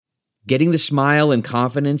Getting the smile and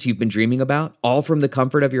confidence you've been dreaming about, all from the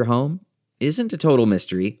comfort of your home, isn't a total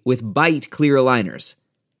mystery with Byte clear aligners.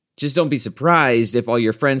 Just don't be surprised if all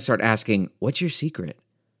your friends start asking, "What's your secret?"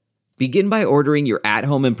 Begin by ordering your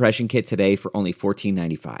at-home impression kit today for only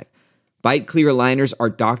 $14.95. Byte clear aligners are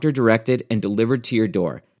doctor-directed and delivered to your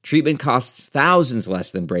door. Treatment costs thousands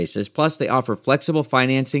less than braces, plus they offer flexible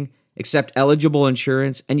financing, accept eligible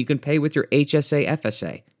insurance, and you can pay with your HSA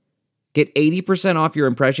FSA. Get 80% off your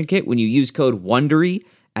impression kit when you use code WONDERY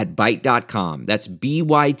at Byte.com. That's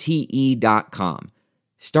BYTE.com.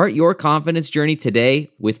 Start your confidence journey today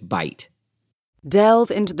with Byte.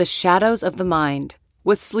 Delve into the shadows of the mind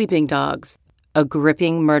with Sleeping Dogs, a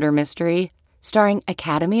gripping murder mystery starring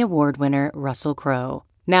Academy Award winner Russell Crowe.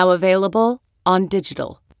 Now available on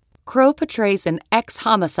digital. Crowe portrays an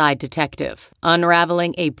ex-homicide detective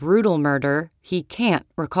unraveling a brutal murder he can't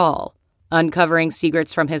recall. Uncovering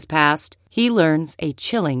secrets from his past, he learns a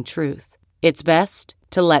chilling truth. It's best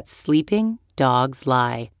to let sleeping dogs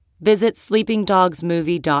lie. Visit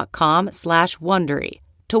sleepingdogsmovie.com/Wondery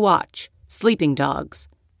to watch Sleeping Dogs,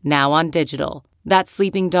 now on digital. That's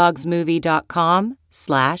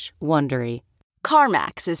sleepingdogsmovie.com/Wondery.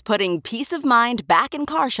 CarMax is putting peace of mind back in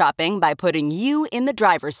car shopping by putting you in the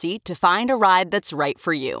driver's seat to find a ride that's right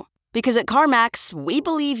for you. Because at CarMax, we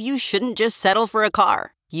believe you shouldn't just settle for a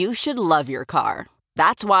car. You should love your car.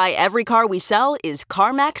 That's why every car we sell is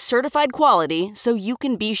CarMax certified quality, so you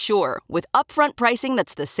can be sure with upfront pricing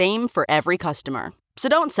that's the same for every customer. So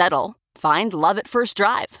don't settle. Find love at first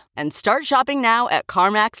drive and start shopping now at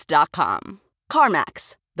CarMax.com.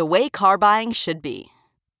 CarMax, the way car buying should be.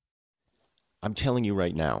 I'm telling you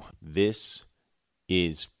right now, this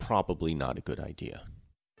is probably not a good idea.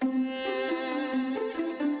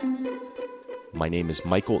 My name is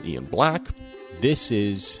Michael Ian Black. This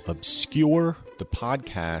is Obscure, the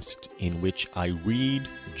podcast in which I read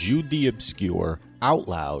Jude the Obscure out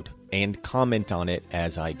loud and comment on it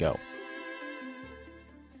as I go.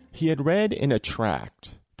 He had read in a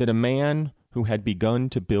tract that a man who had begun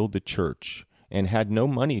to build a church and had no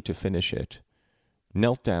money to finish it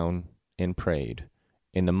knelt down and prayed,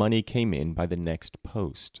 and the money came in by the next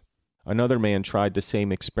post. Another man tried the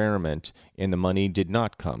same experiment, and the money did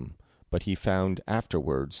not come, but he found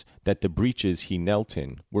afterwards that the breeches he knelt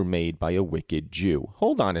in were made by a wicked Jew.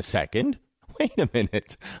 Hold on a second. Wait a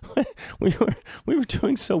minute. We were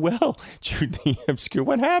doing so well, Jude the Obscure.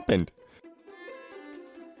 What happened?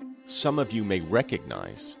 Some of you may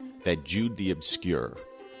recognize that Jude the Obscure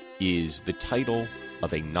is the title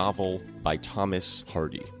of a novel by Thomas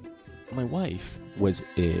Hardy. My wife was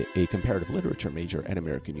a comparative literature major at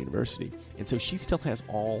American University, and so she still has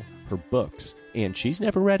all her books, and she's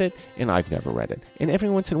never read it, and I've never read it. And every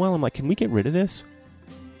once in a while, I'm like, can we get rid of this?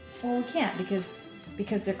 Well, we can't because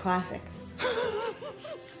they're classics.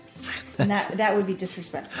 And that would be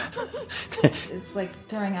disrespectful. It's like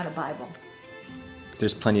throwing out a Bible.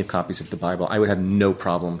 There's plenty of copies of the Bible. I would have no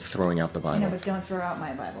problem throwing out the Bible. I know, but don't throw out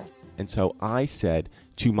my Bible. And so I said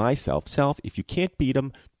to myself, if you can't beat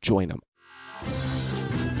them, join them.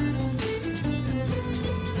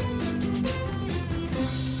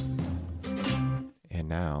 And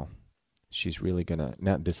now she's really gonna,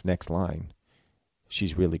 now this next line,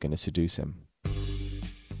 she's really gonna seduce him.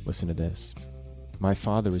 Listen to this. My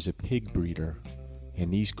father is a pig breeder,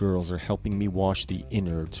 and these girls are helping me wash the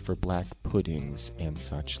innards for black puddings and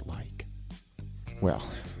such like. Well,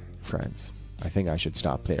 friends, I think I should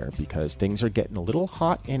stop there because things are getting a little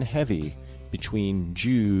hot and heavy between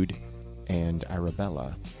Jude and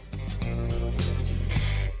Arabella.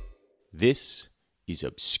 This is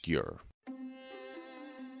Obscure.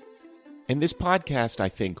 And this podcast, I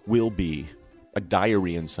think, will be a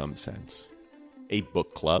diary in some sense, a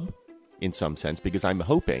book club in some sense, because I'm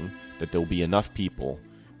hoping that there'll be enough people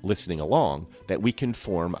listening along that we can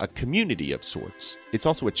form a community of sorts. It's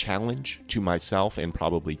also a challenge to myself and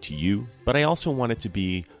probably to you, but I also want it to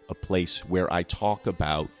be a place where I talk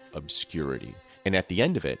about obscurity. And at the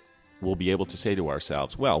end of it, we'll be able to say to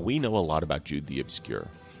ourselves, well, we know a lot about Jude the Obscure.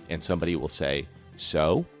 And somebody will say,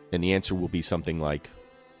 so? And the answer will be something like,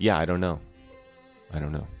 yeah, I don't know. I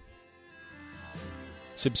don't know.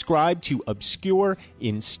 Subscribe to Obscure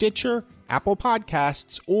in Stitcher, Apple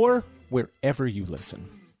Podcasts, or wherever you listen.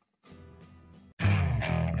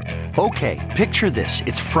 Okay, picture this.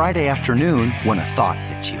 It's Friday afternoon when a thought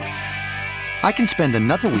hits you. I can spend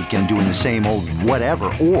another weekend doing the same old whatever,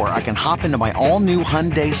 or I can hop into my all-new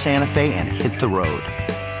Hyundai Santa Fe and hit the road.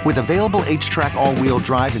 With available H-Track all-wheel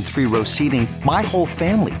drive and 3-row seating, my whole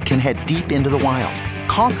family can head deep into the wild.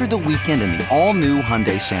 Conquer the weekend in the all-new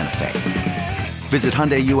Hyundai Santa Fe. Visit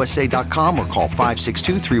HyundaiUSA.com or call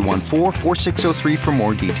 562-314-4603 for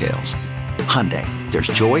more details. Hyundai, there's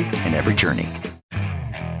joy in every journey.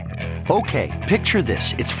 Okay, picture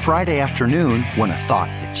this. It's Friday afternoon when a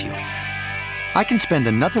thought hits you. I can spend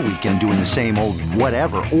another weekend doing the same old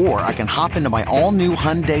whatever, or I can hop into my all-new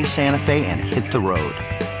Hyundai Santa Fe and hit the road.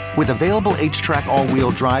 With available H-Track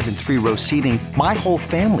all-wheel drive and 3-row seating, my whole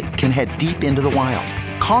family can head deep into the wild.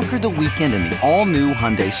 Conquer the weekend in the all-new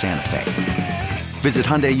Hyundai Santa Fe. Visit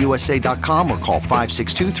HyundaiUSA.com or call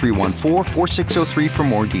 562-314-4603 for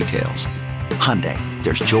more details. Hyundai,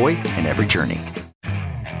 there's joy in every journey.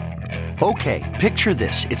 Okay, picture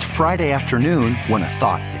this. It's Friday afternoon when a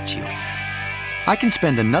thought hits you. I can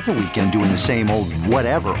spend another weekend doing the same old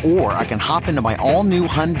whatever, or I can hop into my all-new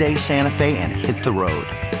Hyundai Santa Fe and hit the road.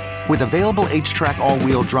 With available H-Track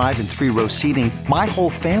all-wheel drive and 3-row seating, my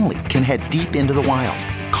whole family can head deep into the wild.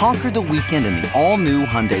 Conquer the weekend in the all-new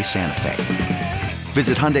Hyundai Santa Fe.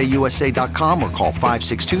 Visit HyundaiUSA.com or call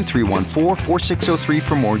 562-314-4603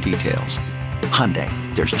 for more details. Hyundai,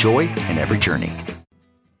 there's joy in every journey.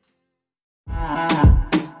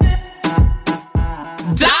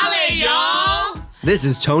 Dale, y'all! This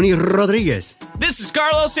is Tony Rodriguez. This is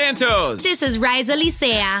Carlos Santos. This is Riza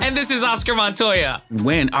Licea. And this is Oscar Montoya.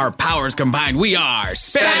 When our powers combine, we are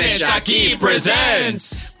Spanish Aquí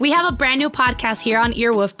Presents. We have a brand new podcast here on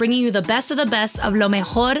Earwolf, bringing you the best of lo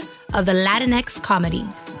mejor of the Latinx comedy.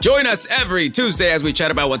 Join us every Tuesday as we chat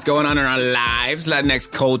about what's going on in our lives,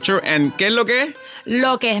 Latinx culture, and ¿qué es lo que?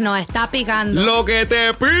 Lo que nos está picando. Lo que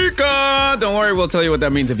te pica. Don't worry, we'll tell you what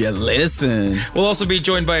that means if you listen. We'll also be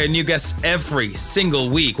joined by a new guest every single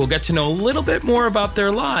week. We'll get to know a little bit more about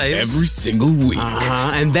their lives. Every single week.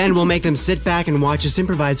 And then we'll make them sit back and watch us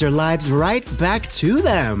improvise their lives right back to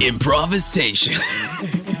them. Improvisation.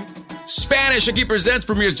 Spanish Aquí Presents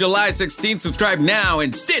premieres July 16th. Subscribe now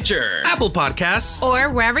in Stitcher, Apple Podcasts, or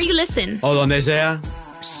wherever you listen. O donde sea.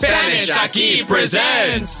 Spanish Aquí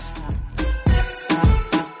Presents.